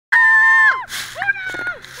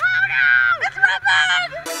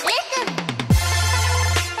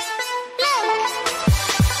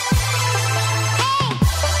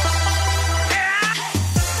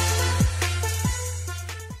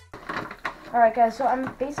Alright guys, so I'm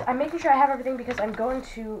making sure I have everything because I'm going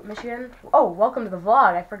to Michigan. Oh, welcome to the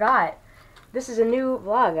vlog, I forgot. This is a new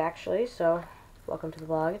vlog actually, so welcome to the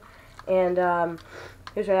vlog. And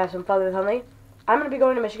here's where I have some fun with Hunley. I'm going to be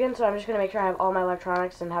going to Michigan, so I'm just going to make sure I have all my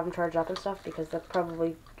electronics and have them charged up and stuff because that's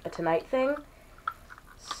probably a tonight thing.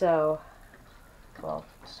 So, well,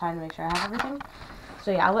 it's time to make sure I have everything. So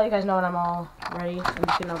yeah, I'll let you guys know when I'm all ready. I'm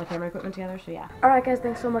just getting all the camera equipment together, so yeah. Alright guys,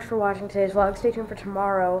 thanks so much for watching today's vlog. Stay tuned for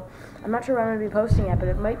tomorrow. I'm not sure what I'm going to be posting yet, but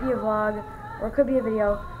it might be a vlog, or it could be a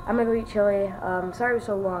video. I'm going to go eat chili. Sorry it was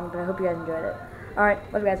so long, but I hope you guys enjoyed it. Alright,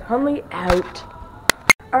 love you guys. Hunley out.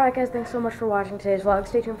 Alright guys, thanks so much for watching today's vlog.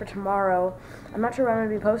 Stay tuned for tomorrow. I'm not sure what I'm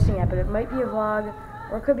going to be posting yet, but it might be a vlog,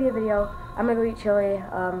 or it could be a video. I'm going to go eat chili.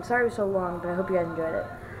 Sorry it was so long, but I hope you guys enjoyed it.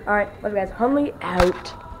 Alright, love you guys. Hunley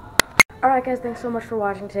out. Alright guys, thanks so much for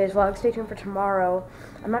watching today's vlog. Stay tuned for tomorrow.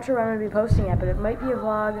 I'm not sure what I'm going to be posting yet, but it might be a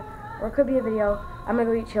vlog, or it could be a video. I'm going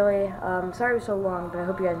to go eat chili. Sorry it was so long, but I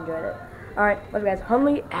hope you guys enjoyed it. Alright, love you guys.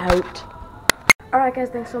 Hunley out. Alright guys,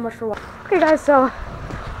 thanks so much for watching. Okay guys, so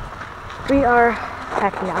we are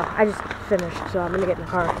packing out. I just finished, so I'm going to get in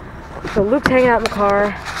the car. So Luke's hanging out in the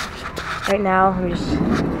car right now. Let me just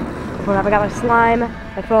pull it up. I got my slime,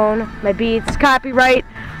 my phone, my beats, copyright,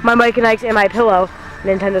 my Mike and Ike's, and my pillow.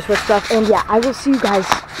 Nintendo Switch stuff, and yeah, I will see you guys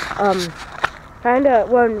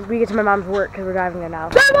when we get to my mom's work because we're driving there now.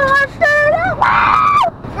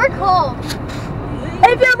 We're cold.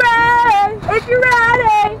 If you're ready, if you're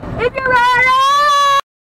ready, if you're ready.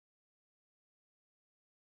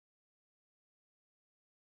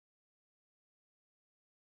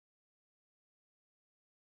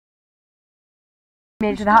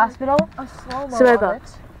 Made it to the hospital. A slow-mo so of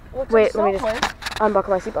it. Wait, let me just unbuckle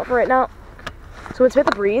my seatbelt for right now. So when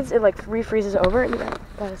Samantha breathes, it like refreezes over, and you might be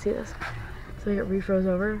able to see this. So it refroze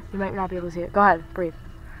over. You might not be able to see it. Go ahead, breathe.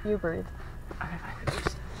 You breathe. Okay, fine. Let me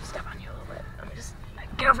just step on you a little bit. Let me just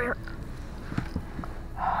get over here.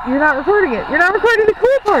 You're not recording it. You're not recording the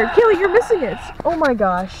cool part. Kaylee, you're missing it. Oh my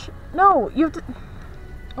gosh. No, you have to.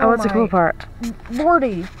 Oh, what's the cool part?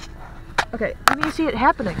 Lordy. Okay, can you see it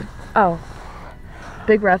happening? Oh.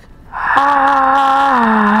 Big breath. You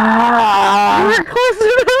weren't close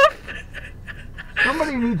enough.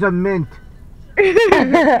 Somebody needs a mint. Do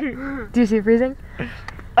you see it freezing?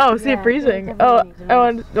 Oh, see it freezing. Oh, I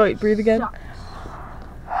want. Wait, breathe again.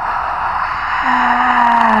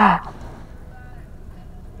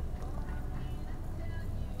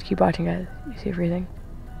 Just keep watching, guys. You see it freezing?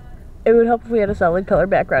 It would help if we had a solid color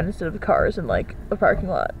background instead of cars in like a parking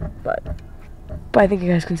lot, but I think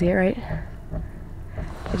you guys can see it, right?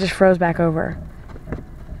 It just froze back over.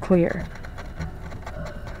 Clear.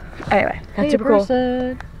 Anyway, that's super cool.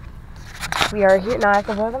 We are here. Now I have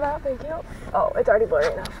to hold them out. Thank you. Oh, it's already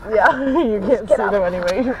blurry enough. Yeah, you can't see them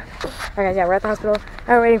anyway. Alright guys, yeah, we're at the hospital.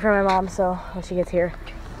 I'm waiting for my mom, so when she gets here.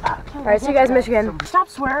 Alright, see you guys in Michigan. Stop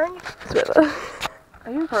swearing.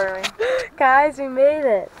 Are you recording? Guys, we made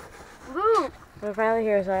it. Luke. We're finally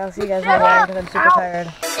here, so I'll see you guys later because I'm super tired.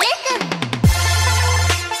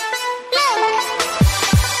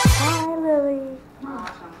 Hi, Lily.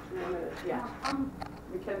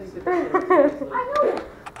 I know.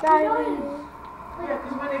 Bye. Yeah,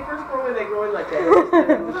 because when they first grow in, they grow in like that.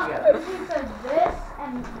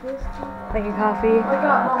 Making coffee.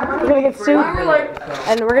 We're gonna get soup,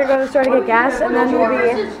 and we're gonna go to the store to get gas, and then we'll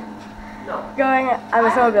be going on the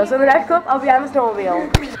snowmobile. So in the next clip, I'll be on the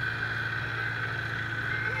snowmobile.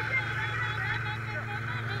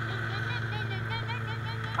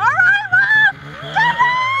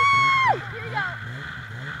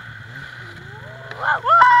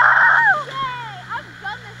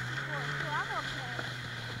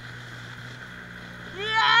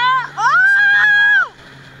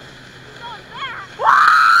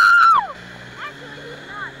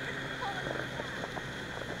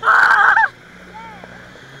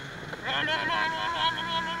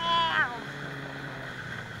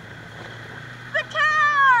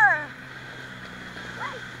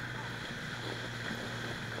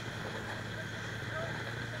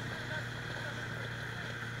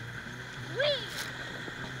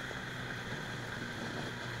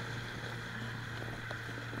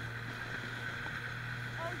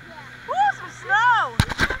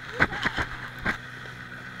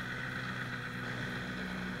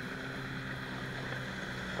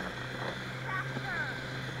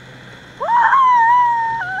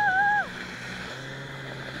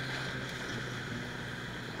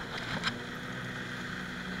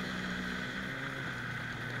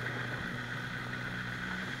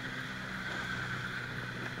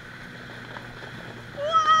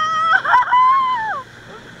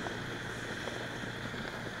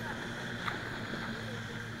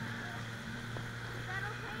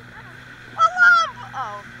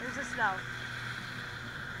 snow.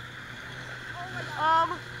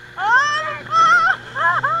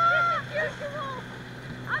 This is beautiful.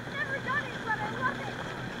 I've never done it, but I love it.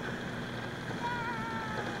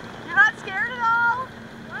 You're not scared at all?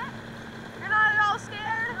 What? You're not at all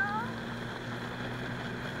scared? No.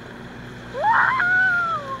 Woo!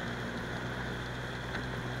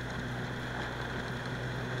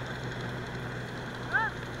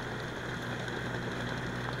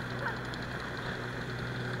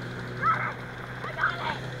 I got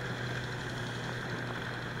it.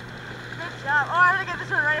 Good job. Oh, I'm gonna get this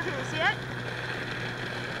one right up here. You see it?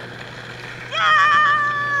 Yeah!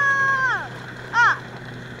 Ah!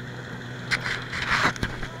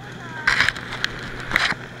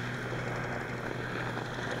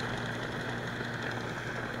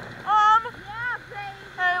 Yeah, babe.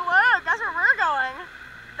 Hey, look, guess where we're going?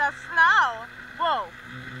 The snow. Whoa.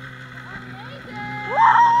 Amazing.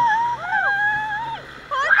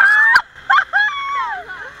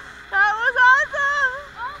 That was awesome!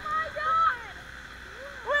 Oh my god.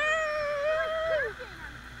 Whee!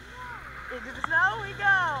 Into the snow we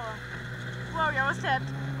go. Whoa, you almost tipped.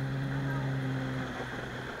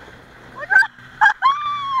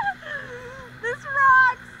 This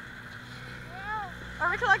rocks! Are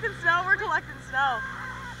we collecting snow? We're collecting snow.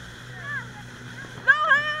 No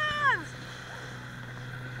hands!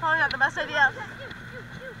 Probably not the best idea.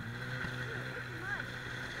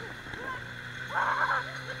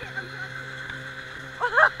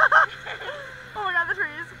 Oh my god, the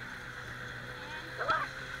trees.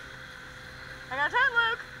 I got 10,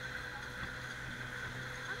 Luke.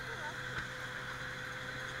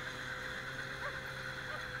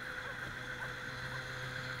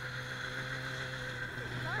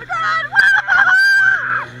 Oh my god!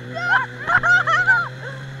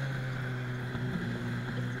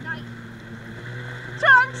 It's nice.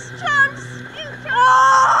 Chunks! Chunks! Oh!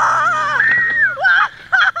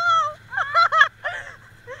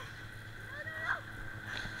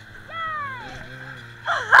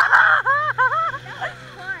 That was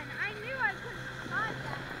fun. I knew I couldn't survive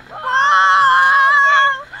that.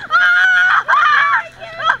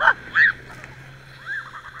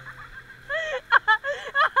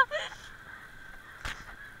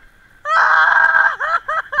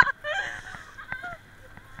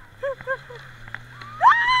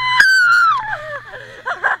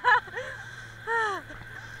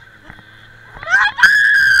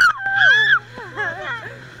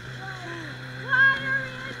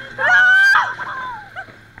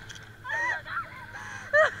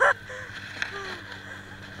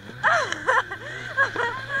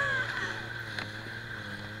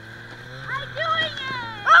 I'm doing it!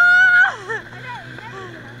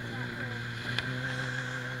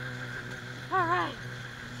 All right.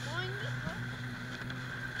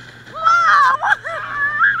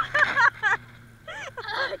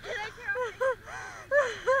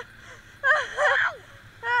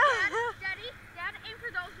 Daddy, Dad, aim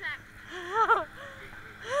for those next.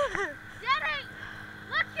 Daddy,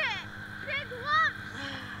 look it! Big lumps!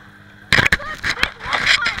 Big lumps pile!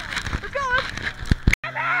 Let's go.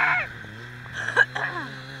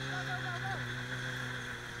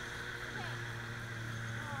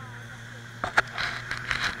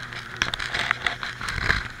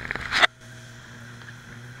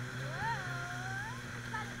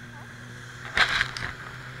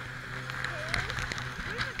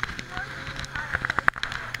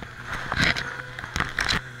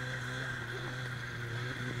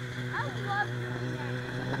 I love doing that.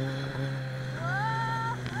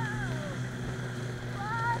 Whoa!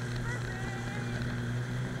 Watch for me!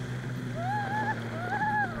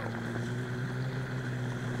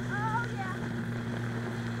 Oh yeah!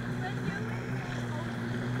 When you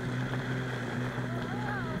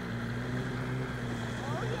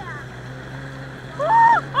oh yeah!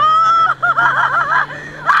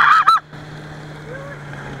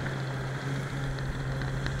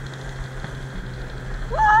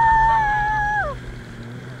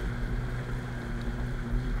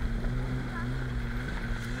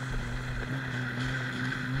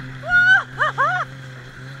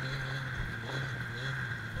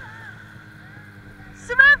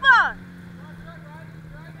 Samantha!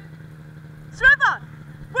 Samantha!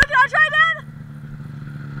 Wait, can I try, Dad?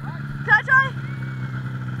 Can I try?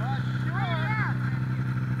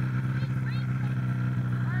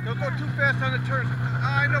 Don't go too fast on the turns.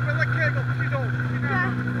 I know, but I can't go. Please don't.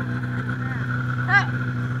 Hey!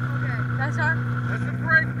 Okay, can I start? That's the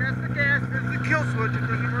brake. That's the gas. That's the kill switch. If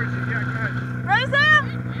there's an emergency. Yeah, go ahead. Ready, Sam?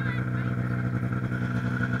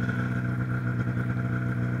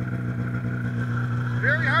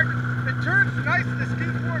 Very hard to It turns nice, the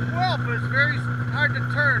skis work well, but it's very hard to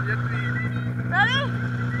turn. You have to be... Ready?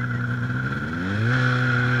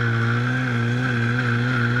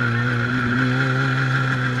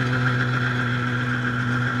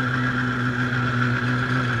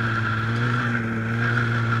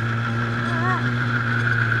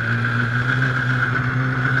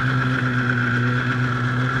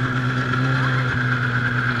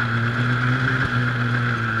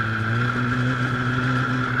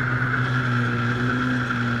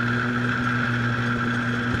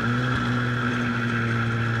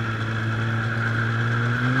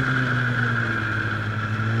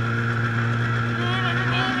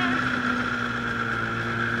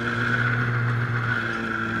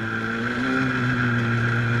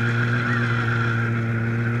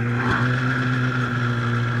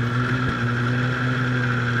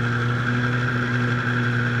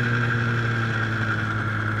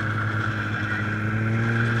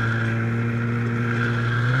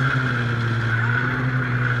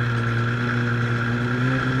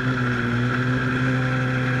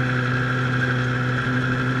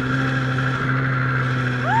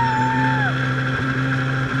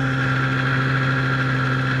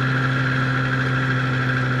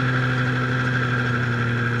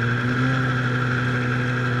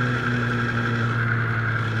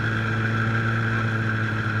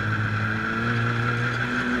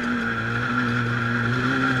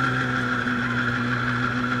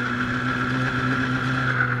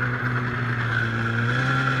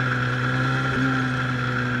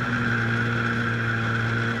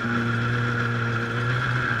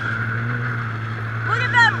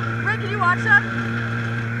 Can you watch that?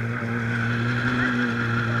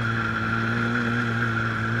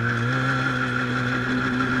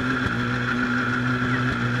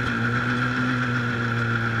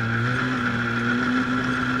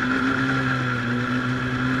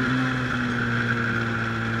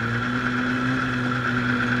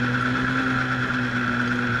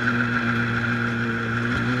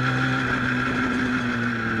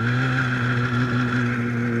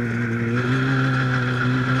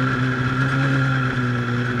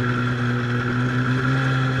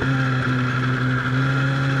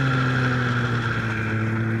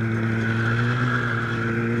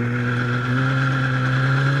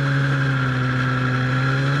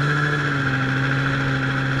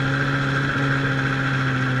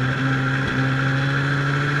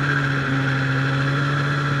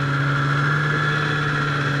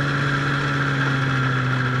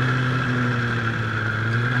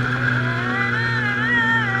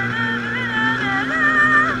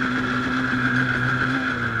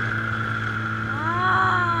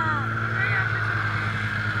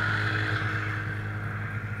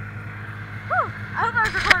 I hope I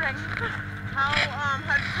was recording. How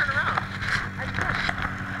did you turn around?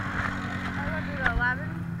 I went to the 11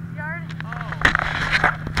 yard. Oh.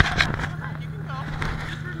 You can go.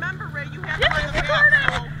 Just remember, Ray, you have to This find is the recording!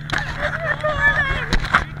 map. This is recording!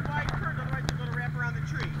 Big wide turn, otherwise you're going to wrap around the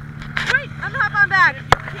tree. Wait, I'm gonna hop on back. And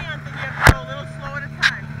if you can't, then you have to go a little slow at a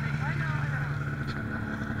time. I know.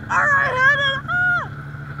 Alright, headed!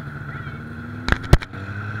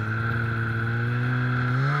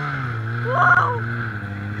 Whoa!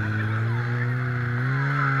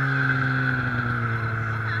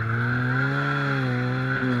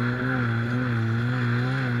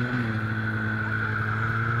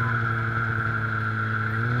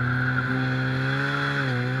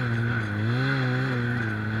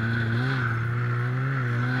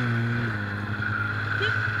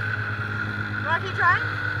 You wanna keep trying?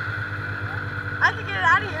 I can get it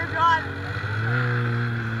out of here if you want.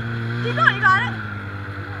 Keep going, you got it.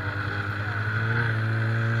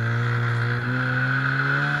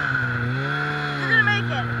 You're gonna make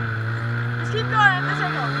it. Just keep going at this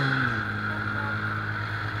angle.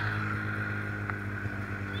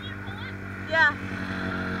 Yeah.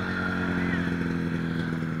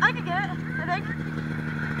 I can get it, I think.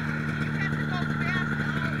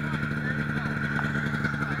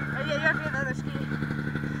 Oh, yeah, you have to get the other ski.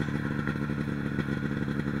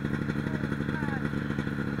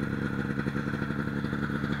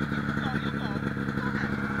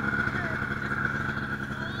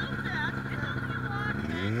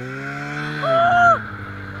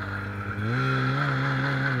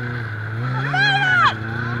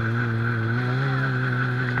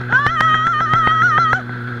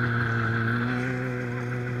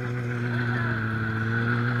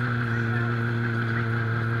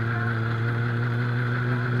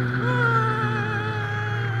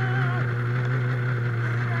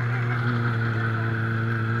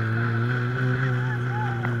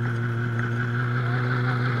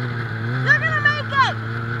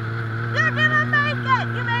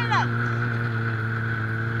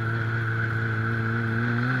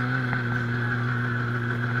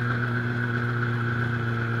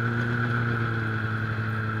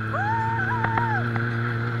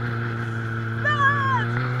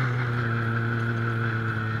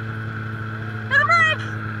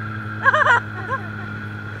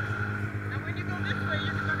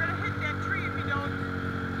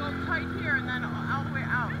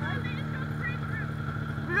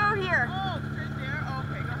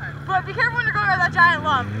 But be careful when you're going over that giant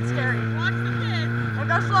lump. It's scary. Watch the kid. And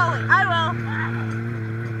go slowly. I will.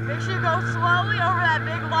 Make sure you go slowly over that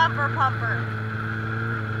big lump or pumper.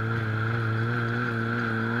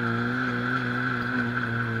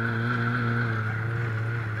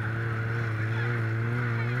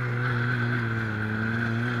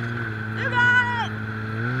 You got it!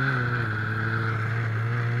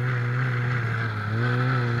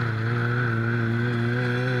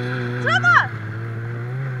 Trevor!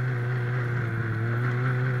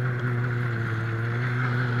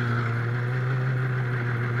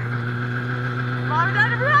 Mom and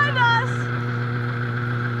Dad are behind us!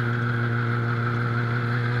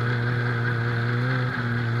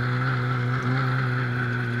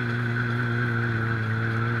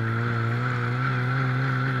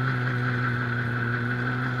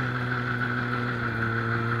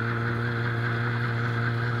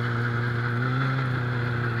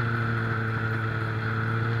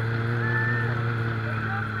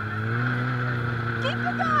 Keep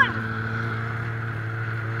it going!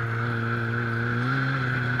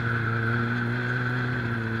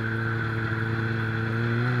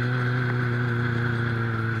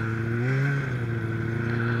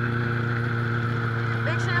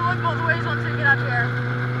 Make sure you look both ways once you get up here.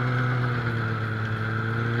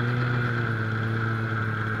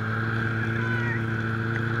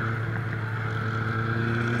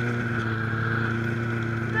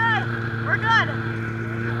 Okay, we're good.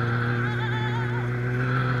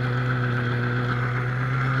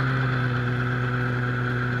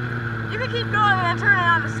 You can keep going and then turn it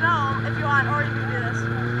on to snow if you want, or you can do this.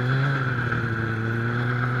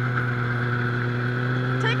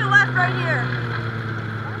 Take a left right here.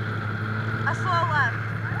 A slow left.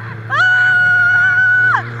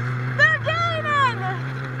 Ah! They're gaining!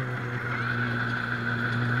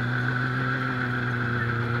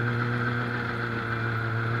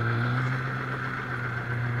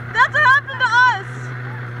 That's what happened to us!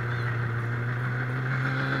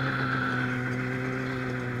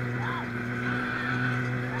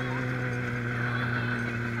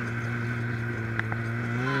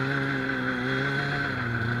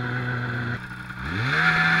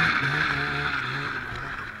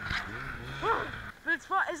 But it's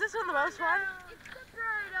fun. Is this one the most fun? It's the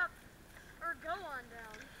right up or go on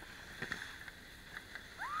down.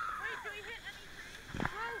 Wait, can we hit any trees?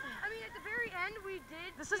 Well, I mean, at the very end, we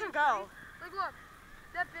did. This doesn't go. Like, look,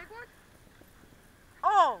 that big one.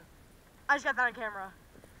 Oh! I just got that on camera.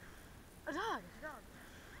 A dog.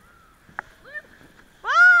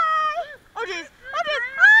 Bye! Oh jeez. Oh jeez.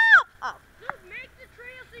 Oh! Oh. Just make the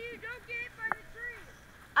trail so you don't get hit by the trees.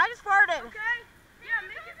 I just farted. Okay? Yeah,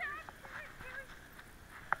 make it.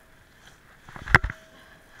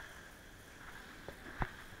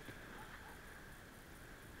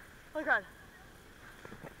 Oh god.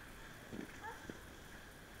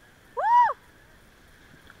 Woo!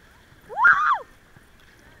 Woo!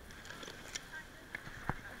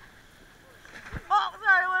 Oh,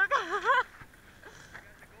 sorry, Luke.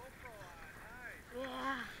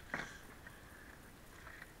 Yeah.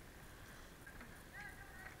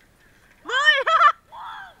 Lily!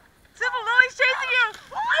 Simple, Lily's chasing you!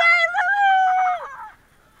 Yay, Lily!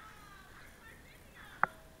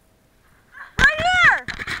 Right here!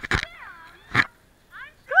 Come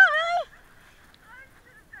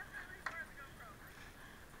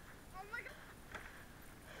on, Lily!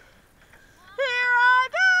 Here I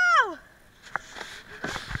go!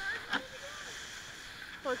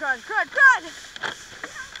 Oh, crud, crud, crud!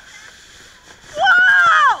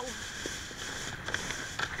 Whoa!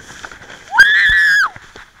 Wow!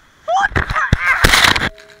 What the heck?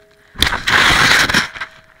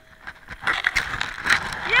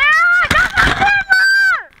 Yeah! Got my camera!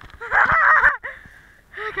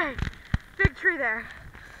 Okay, big tree there.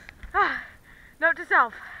 Ah, note to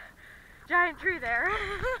self. Giant tree there.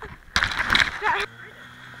 Ooh.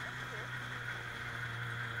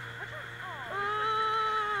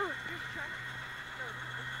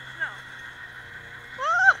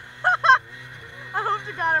 I hope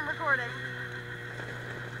to God I'm recording.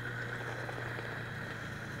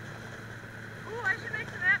 Ooh, I should make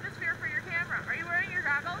some atmosphere for your camera. Are you wearing your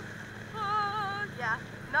goggles? Yeah.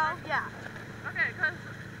 No, yeah. Okay, because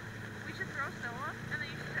we should throw snow up, and then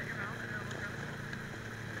you should shut your mouth, and then it'll go.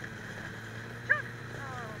 Chuck!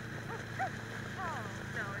 Oh,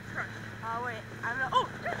 no, it's crushed. Oh, wait. I don't know. Oh,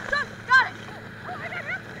 Chuck, got it! Oh, I got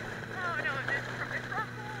him! Oh, no, it's from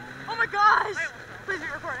Oh my gosh! I almost fell. Please be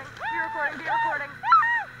recording. Be recording. Be recording.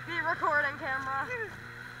 Be recording, camera.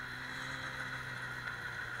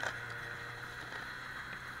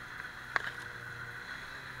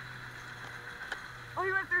 Oh,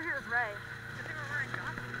 he went through here with Ray. I think we're wearing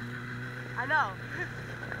goggles. I know.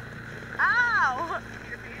 Ow!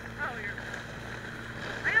 Your feet? Oh, you're...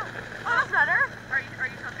 I know. Oh, that's better. Are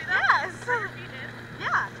you comfy though? Yes. Are your feet in?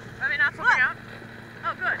 Yeah. Are they not slipping Look. out?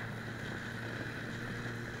 Oh, good.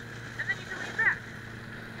 And then you can lean back.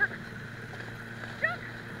 Perfect. Jump.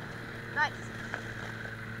 Nice.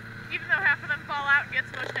 Even though half of them fall out and get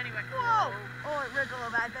smushed anyway. Whoa! Oh, it ripped a little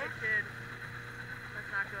bit, I It think. did. That's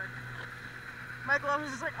not good. My glove was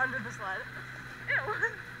just like under the sled. Ew.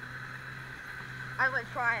 I'm like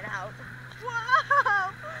trying out.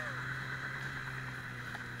 Whoa!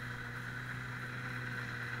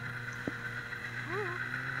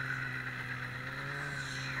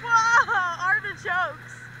 Whoa!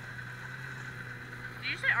 Artichokes!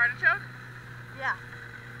 Did you say artichoke? Yeah.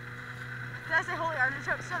 Did I say holy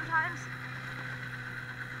artichokes sometimes?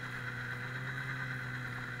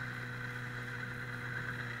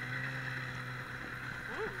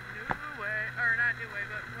 Ooh, new way. Or not new way,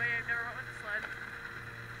 but way I've never went with the sled.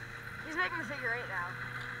 He's making the figure 8 now.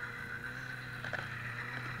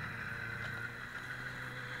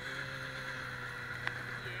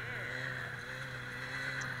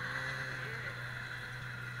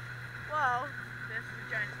 Whoa. This is a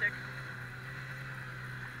giant stick.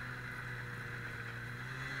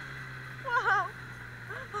 Whoa!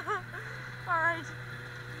 Alright.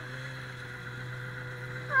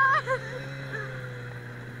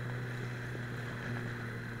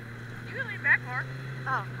 You can lean back more.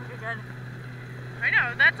 Oh, okay, good. I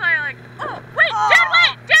know, that's why I like... Oh, wait! Oh. Dad,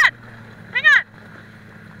 wait! Dad! Hang on!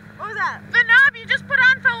 What was that? The knob you just put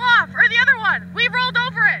on fell off! Or the other one! We rolled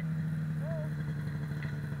over it!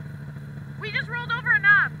 We just rolled over a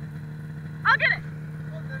knob. I'll get it!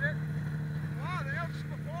 Oh, did it? Wow, they helped us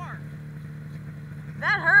before.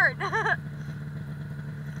 That hurt. Yeah,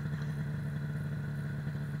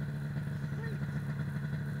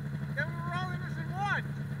 we were only missing one.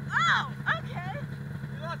 Oh, okay.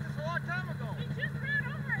 We lost this a long time ago. We just ran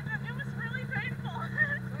over it. It was really painful.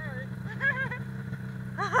 Sorry.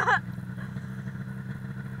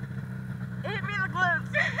 It hit me in the glutes.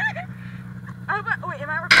 Wait, am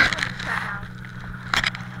I recording this track now?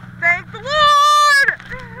 Thank the Lord!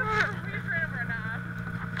 We just ran over a knob.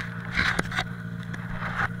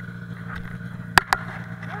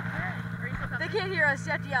 Okay. Are you still They comfy? can't hear us.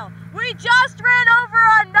 You have to yell. We just ran over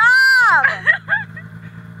a knob.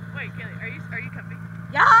 Wait, Kaylee, are you comfy?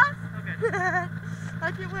 Yeah. Oh, good.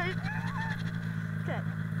 I can't wait. Okay.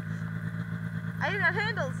 I even have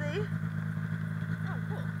handles. See? Oh,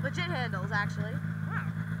 cool. Legit handles, actually. Wow.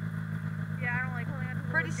 Yeah, I don't like holding on to the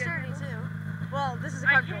Pretty legit sturdy handles. too. Well, this is a I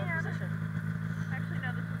comfortable can. position. Actually,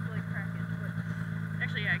 no, this one's like cracking, but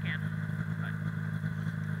actually, yeah, I can. But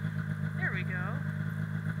there we go.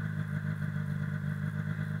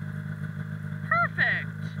 Perfect.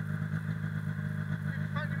 We can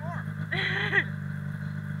find you more.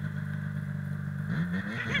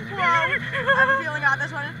 Whoa! I have a feeling on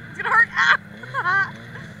this one. It's gonna hurt. Ah!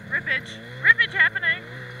 Rippage. Rippage happening.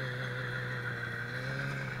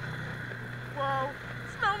 Whoa!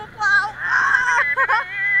 Snowmobile! Ah!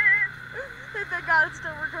 Thank God it's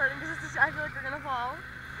still recording because I feel like we're gonna fall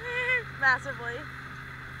massively.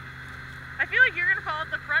 I feel like you're gonna fall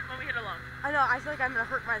at the front when we hit a lump. I know. I feel like I'm gonna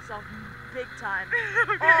hurt myself big time.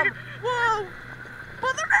 Okay. Whoa!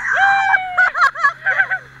 Mother!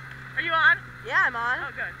 Are you on? Yeah, I'm on.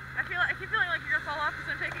 Oh, good. I keep feeling like you're gonna fall off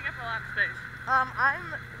because I'm taking up a lot of space. I'm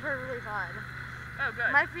perfectly fine. Oh,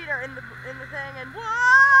 good. My feet are in the thing, and whoa!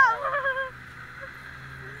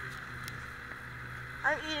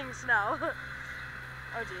 I'm eating snow. Oh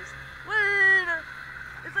jeez. Lean!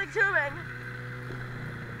 It's like tubing,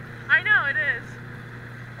 I know it is.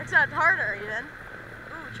 except harder even.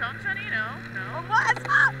 Ooh, chunks, honey? No. Oh, what?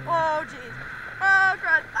 Stop! Oh jeez. Oh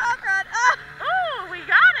crud! Oh crud! Ah! Ooh, we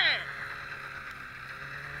got it.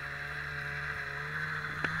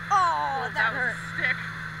 Oh, that was hurt. a stick.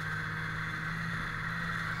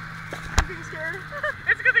 I'm getting scared.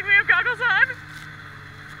 It's a good thing we have goggles on.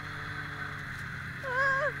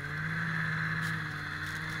 Ah.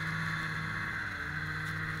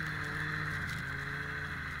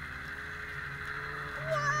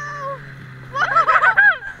 Whoa! Whoa!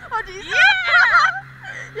 Oh jeez. Yeah!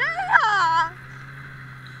 Yeah!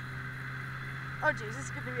 Oh jeez, this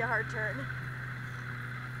is gonna be a hard turn.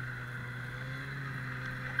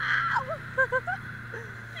 Ow!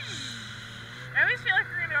 I always feel like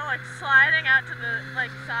we're gonna go like sliding out to the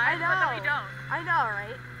like side, I know. but then we don't. I know,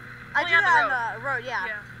 right? I Only do on the that on the road, yeah.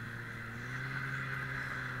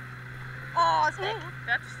 Oh, a stick.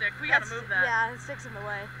 That's a stick. We gotta move that. Yeah, it sticks in the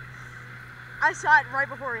way. I saw it right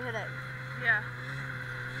before we hit it. Yeah.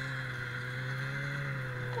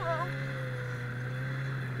 Whoa.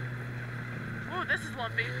 Ooh, this is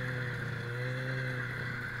lumpy.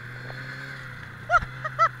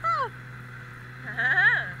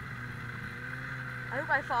 I hope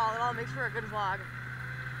I fall. It all makes for a good vlog.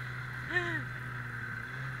 It's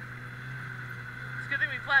a good thing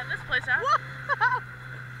we flattened this place out.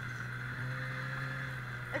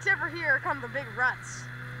 Except for here come the big ruts.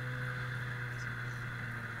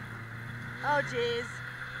 Oh jeez,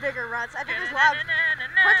 bigger ruts. I think there's logs.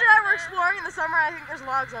 Punch and I were exploring in the summer. I think there's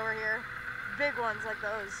logs over here. Big ones like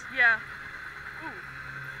those. Yeah. Ooh.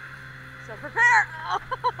 So prepare!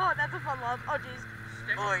 Oh, that's a fun lump. Oh jeez.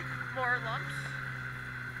 Stick. Oink. More lumps.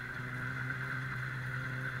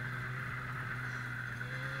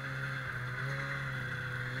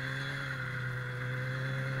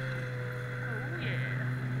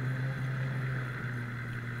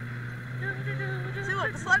 See,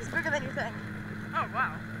 look, the sled is bigger than you think. Oh,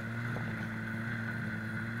 wow.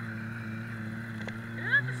 Isn't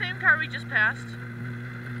that the same car we just passed?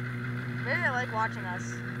 Maybe they like watching us.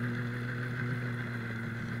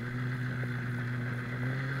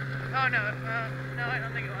 Oh, no. No, I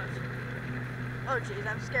don't think it was. Oh, jeez,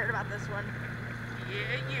 I'm scared about this one.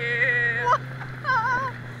 Yeah.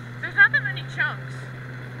 There's not that many chunks.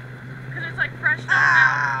 Because it's like fresh stuff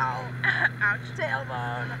out. Ow! Ouch.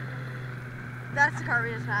 Tailbone. That's the car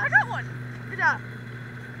we just passed. I got one. Good job.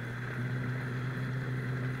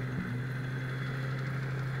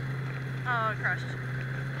 Oh, it crushed.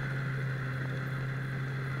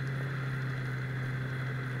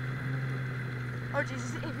 Oh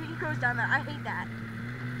Jesus, if he goes down that, I hate that.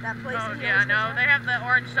 That place. Oh, that he yeah, always goes no, down. they have the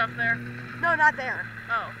orange stuff there. No, not there.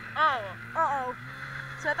 Oh. Oh. Uh-oh.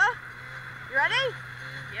 Swetha? You ready?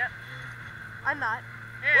 Yep. I'm not.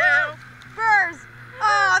 Ew. Burrs!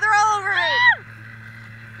 Oh, they're all over me!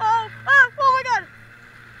 Oh my god!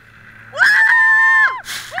 Woo!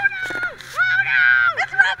 Oh no! Oh no!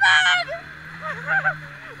 It's ripping!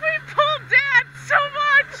 We pulled Dad so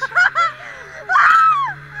much!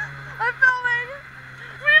 I'm filming!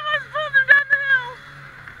 We almost pulled him down the hill!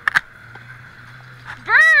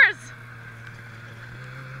 Burrs!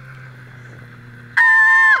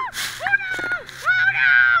 Oh no! Oh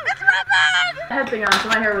no! It's ripping! Head thing on, so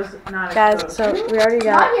my hair was not Guys, exposed. so we already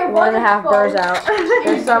got My hair 1.5 was burrs exposed. out.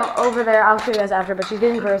 There's some over there. I'll show you guys after, but she's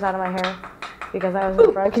getting burrs out of my hair because I was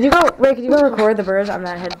in front. Could you go, Ray, could you go record the burrs on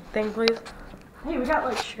that head thing, please? Hey, we got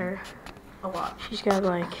like Sure. a lot. She's got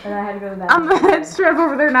like, And I had to go to the bathroom. On the head strap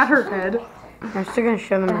over there, not her head. I'm still gonna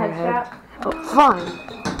show them The her head head. strap. Oh, fine.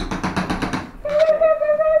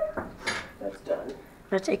 That's done.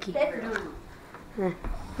 That's icky.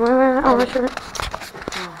 Oh, that's your...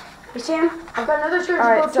 Hey Sam, I've got another shirt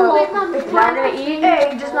Alright, to so go to. now I'm gonna eat.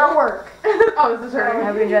 A does not work. Oh, is this her? I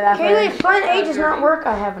hope you enjoy that. Kaylee, footage. fun A does not work.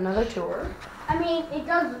 I have another tour. I mean, it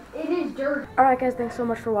does. It is dirt. Alright guys, thanks so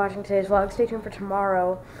much for watching today's vlog. Stay tuned for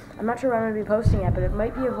tomorrow. I'm not sure what I'm going to be posting yet, but it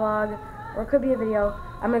might be a vlog, or it could be a video.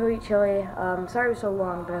 I'm going to go eat chili. Sorry it was so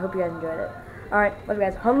long, but I hope you guys enjoyed it. Alright, love you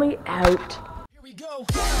guys. Hunley out. Here we go.